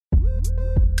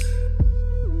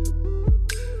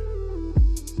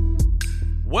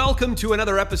Welcome to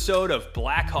another episode of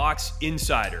Blackhawks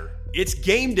Insider. It's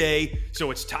game day,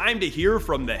 so it's time to hear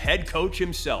from the head coach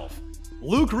himself.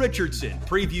 Luke Richardson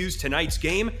previews tonight's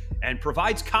game and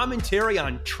provides commentary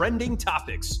on trending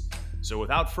topics. So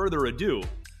without further ado,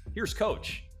 here's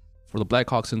Coach. For the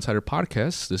Blackhawks Insider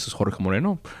podcast, this is Jorge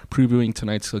Moreno, previewing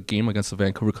tonight's game against the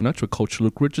Vancouver Canucks with Coach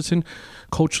Luke Richardson.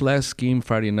 Coach, last game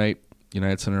Friday night,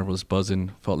 United Center was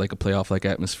buzzing, felt like a playoff-like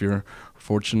atmosphere.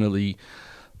 Fortunately,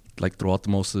 like throughout the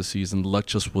most of the season, the luck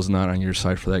just was not on your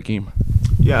side for that game.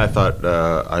 Yeah, I thought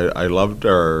I loved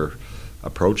our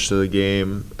approach to the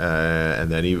game,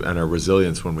 and our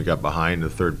resilience when we got behind. The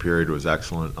third period was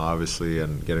excellent, obviously,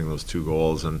 and getting those two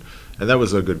goals, and that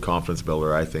was a good confidence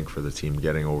builder, I think, for the team,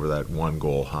 getting over that one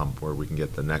goal hump where we can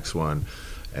get the next one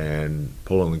and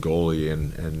pulling the goalie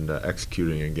and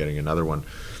executing and getting another one.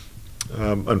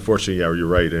 Unfortunately, yeah, you're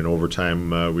right. In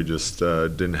overtime, we just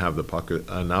didn't have the puck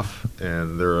enough,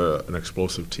 and they're an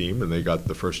explosive team, and they got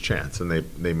the first chance, and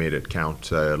they made it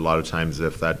count. A lot of times,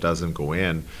 if that doesn't go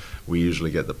in, we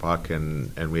usually get the puck,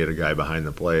 and we had a guy behind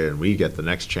the play, and we get the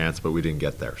next chance, but we didn't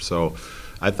get there. So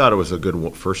I thought it was a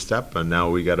good first step, and now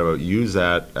we got to use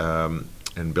that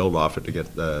and build off it to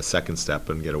get the second step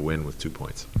and get a win with 2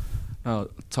 points.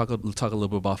 Talk a little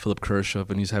bit about Philip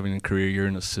Kurashev, and he's having a career year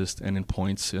in assists and in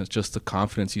points. It's just the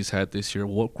confidence he's had this year.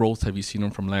 What growth have you seen him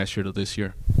from last year to this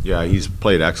year? Yeah, he's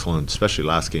played excellent, especially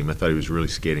last game. I thought he was really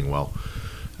skating well.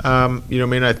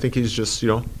 I think he's just,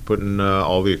 putting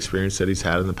all the experience that he's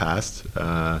had in the past. He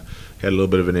had a little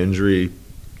bit of an injury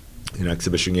in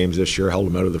exhibition games this year, held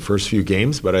him out of the first few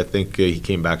games, but I think he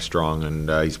came back strong, and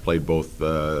he's played both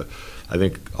I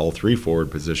think all three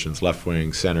forward positions, left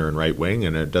wing, center, and right wing,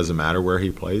 and it doesn't matter where he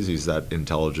plays. He's that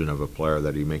intelligent of a player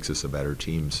that he makes us a better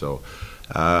team. So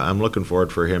I'm looking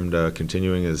forward for him to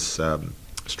continuing his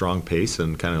strong pace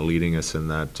and kind of leading us in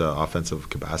that offensive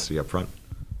capacity up front.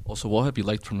 Also, what have you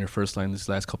liked from your first line these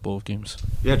last couple of games?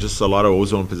 Yeah, just a lot of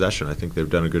ozone possession. I think they've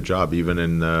done a good job. Even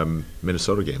in the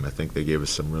Minnesota game, I think they gave us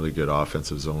some really good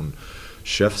offensive zone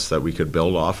shifts that we could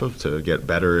build off of to get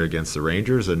better against the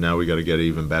Rangers, and now we got to get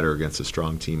even better against a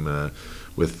strong team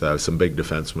with some big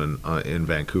defensemen in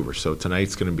Vancouver. So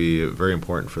tonight's going to be very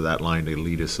important for that line to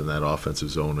lead us in that offensive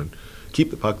zone and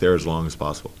keep the puck there as long as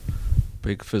possible.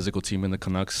 Big physical team in the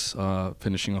Canucks,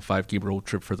 finishing a 5-game road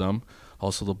trip for them.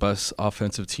 Also the best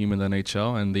offensive team in the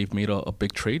NHL, and they've made a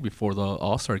big trade before the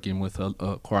All-Star game with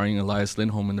acquiring Elias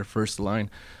Lindholm in their first line.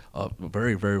 A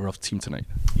very, very rough team tonight.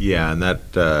 Yeah, and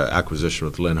that acquisition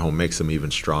with Lindholm makes them even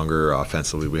stronger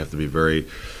offensively. We have to be very,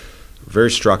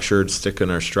 very structured, stick in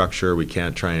our structure. We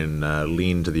can't try and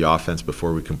lean to the offense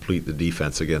before we complete the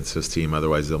defense against this team.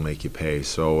 Otherwise, they'll make you pay.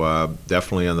 So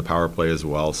definitely on the power play as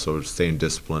well. So staying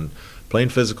disciplined, playing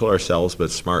physical ourselves,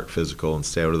 but smart physical and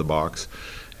stay out of the box.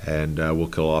 And we'll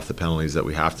kill off the penalties that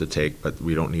we have to take, but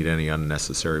we don't need any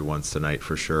unnecessary ones tonight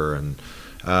for sure. And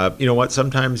you know what?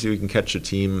 Sometimes you can catch a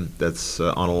team that's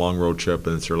on a long road trip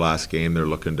and it's their last game. They're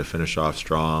looking to finish off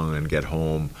strong and get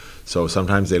home. So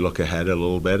sometimes they look ahead a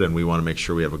little bit, and we want to make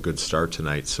sure we have a good start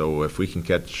tonight. So if we can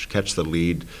catch the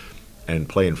lead and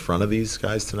play in front of these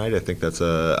guys tonight, I think that's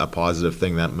a positive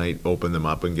thing. That might open them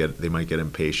up and they might get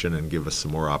impatient and give us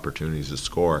some more opportunities to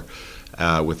score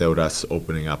without us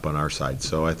opening up on our side.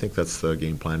 So I think that's the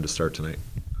game plan to start tonight.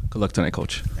 Good luck tonight,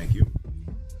 Coach. Thank you.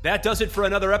 That does it for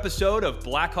another episode of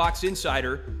Blackhawks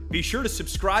Insider. Be sure to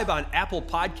subscribe on Apple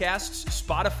Podcasts,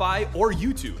 Spotify, or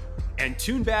YouTube, and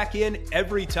tune back in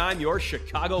every time your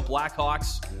Chicago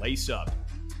Blackhawks lace up.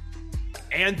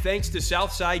 And thanks to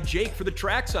Southside Jake for the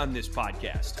tracks on this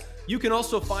podcast. You can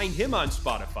also find him on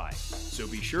Spotify, so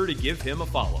be sure to give him a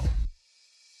follow.